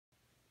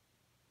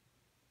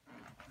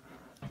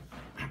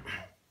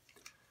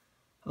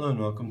Hello and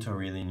welcome to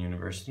Aurelian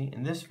University.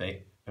 In this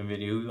video,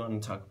 we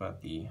want to talk about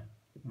the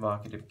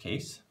vocative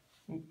case.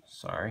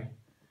 So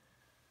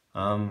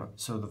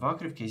the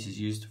vocative case is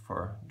used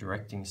for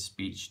directing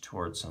speech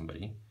towards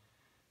somebody.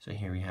 So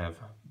here we have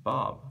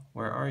Bob,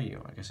 where are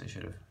you? I guess I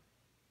should have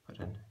put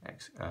an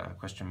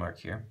question mark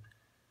here.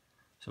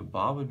 So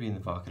Bob would be in the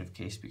vocative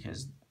case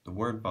because the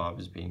word Bob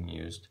is being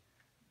used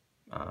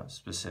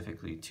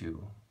specifically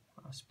to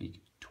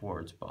speak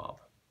towards Bob.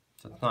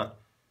 So it's not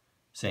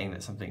saying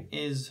that something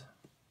is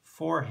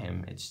for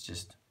him, it's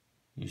just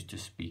used to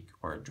speak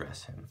or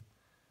address him.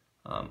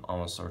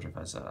 Almost sort of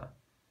as a,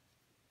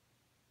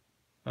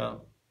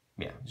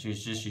 it's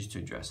just used to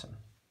address him.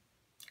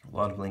 A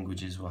lot of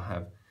languages will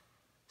have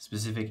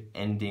specific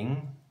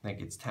ending that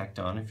gets tacked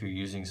on if you're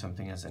using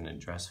something as an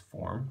address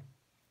form,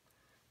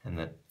 and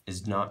that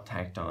is not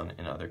tacked on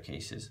in other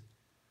cases.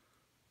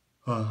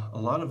 A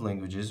lot of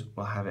languages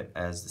will have it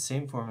as the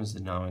same form as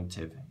the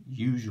nominative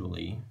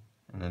usually,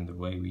 and then the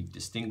way we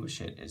distinguish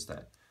it is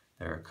that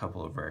there are a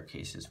couple of rare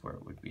cases where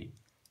it would be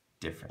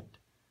different.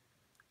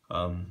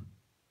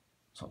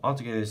 So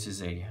altogether, this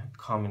is a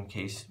common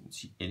case.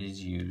 It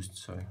is used,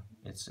 so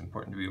it's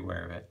important to be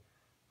aware of it.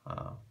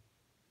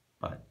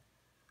 But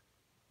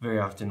very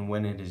often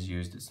when it is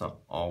used, it's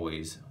not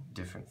always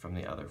different from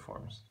the other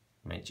forms.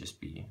 It might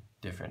just be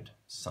different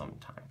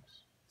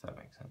sometimes, if that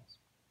makes sense.